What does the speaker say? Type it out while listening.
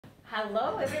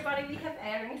Hello, everybody. We have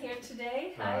Aaron here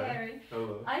today. Hi, Aaron.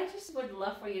 Hello. I just would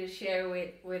love for you to share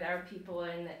with our people,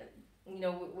 and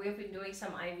we've been doing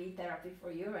some IV therapy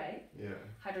for you, right? Yeah.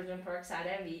 Hydrogen peroxide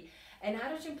IV. And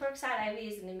hydrogen peroxide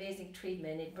IV is an amazing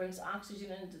treatment. It brings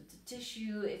oxygen into the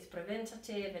tissue. It's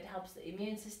preventative. It helps the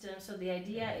immune system. So the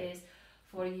idea is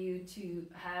for you to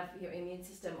have your immune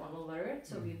system on alert.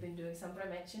 So we've been doing some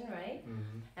prevention, right?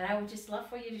 And I would just love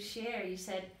for you to share. You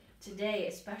said today,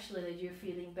 especially, that you're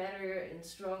feeling better and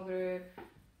stronger.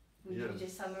 Would you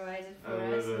just summarize it for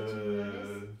us? What you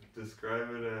noticed? Describe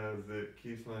it as it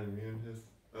keeps my immune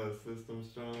system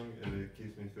strong and it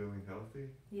keeps me feeling healthy.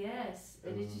 Yes.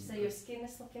 And did you say your skin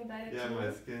is looking better too? Yeah,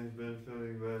 my skin's been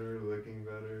feeling better, looking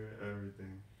better,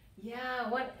 everything. Yeah,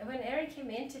 when Eric came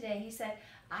in today, he said,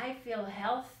 I feel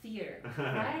healthier,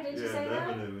 right? Did you say that? Yeah,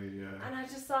 definitely, yeah. And I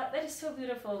just thought, that is so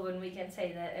beautiful when we can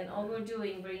say that. And all we're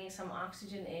doing, bringing some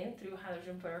oxygen in through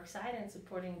hydrogen peroxide and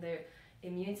supporting the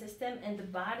immune system, and the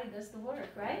body does the work,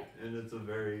 right? And it's a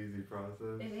very easy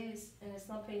process. It is, and it's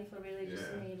not painful, really,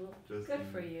 just a needle. Just Good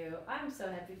for you. I'm so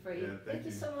happy for you. Yeah, thank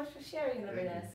you so much for sharing that with us.